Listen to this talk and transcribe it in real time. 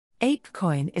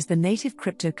APECOIN is the native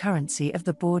cryptocurrency of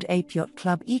the Bored Ape Yacht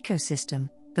Club ecosystem,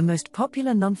 the most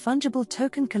popular non-fungible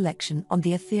token collection on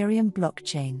the Ethereum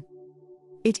blockchain.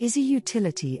 It is a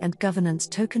utility and governance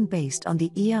token based on the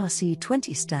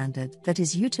ERC20 standard that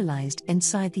is utilized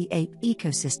inside the Ape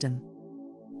ecosystem.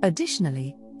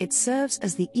 Additionally, it serves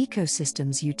as the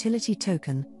ecosystem's utility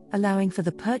token, allowing for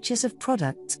the purchase of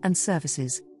products and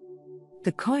services.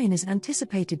 The coin is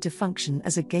anticipated to function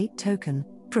as a gate token,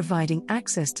 providing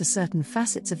access to certain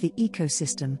facets of the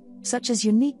ecosystem, such as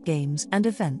unique games and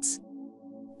events.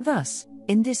 Thus,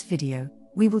 in this video,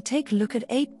 we will take a look at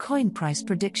APECOIN Price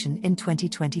Prediction in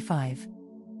 2025.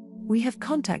 We have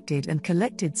contacted and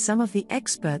collected some of the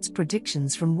experts'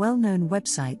 predictions from well-known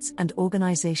websites and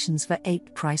organizations for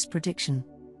Ape Price Prediction.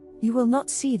 You will not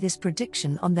see this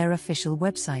prediction on their official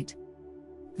website.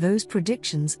 Those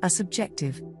predictions are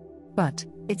subjective. But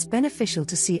it's beneficial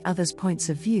to see others' points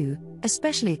of view,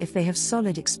 especially if they have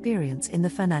solid experience in the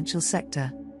financial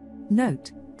sector.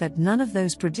 Note that none of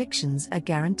those predictions are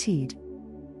guaranteed.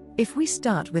 If we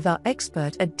start with our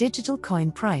expert at digital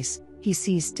coin price, he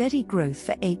sees steady growth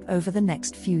for Ape over the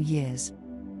next few years.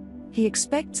 He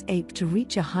expects Ape to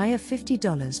reach a high of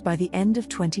 $50 by the end of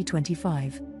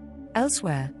 2025.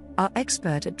 Elsewhere, our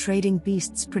expert at Trading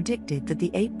Beasts predicted that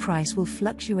the Ape price will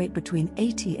fluctuate between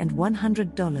 $80 and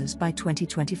 $100 by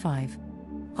 2025.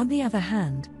 On the other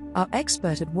hand, our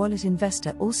expert at Wallet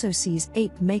Investor also sees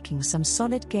Ape making some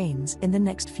solid gains in the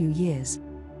next few years.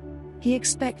 He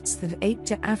expects that Ape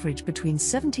to average between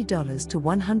 $70 to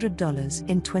 $100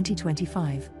 in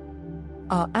 2025.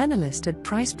 Our analyst at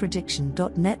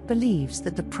priceprediction.net believes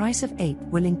that the price of Ape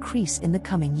will increase in the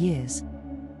coming years.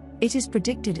 It is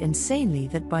predicted insanely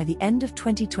that by the end of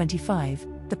 2025,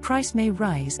 the price may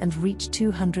rise and reach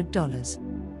 $200.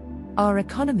 Our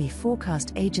economy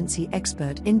forecast agency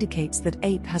expert indicates that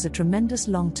Ape has a tremendous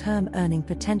long-term earning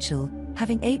potential,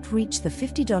 having Ape reach the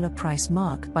 $50 price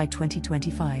mark by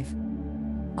 2025.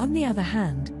 On the other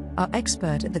hand, our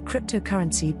expert at the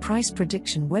cryptocurrency price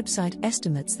prediction website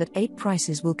estimates that Ape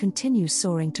prices will continue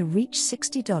soaring to reach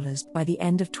 $60 by the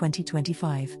end of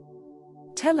 2025.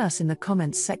 Tell us in the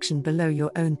comments section below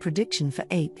your own prediction for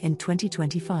Ape in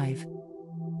 2025.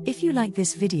 If you like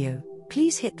this video,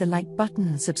 please hit the like button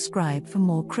and subscribe for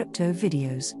more crypto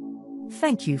videos.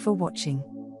 Thank you for watching.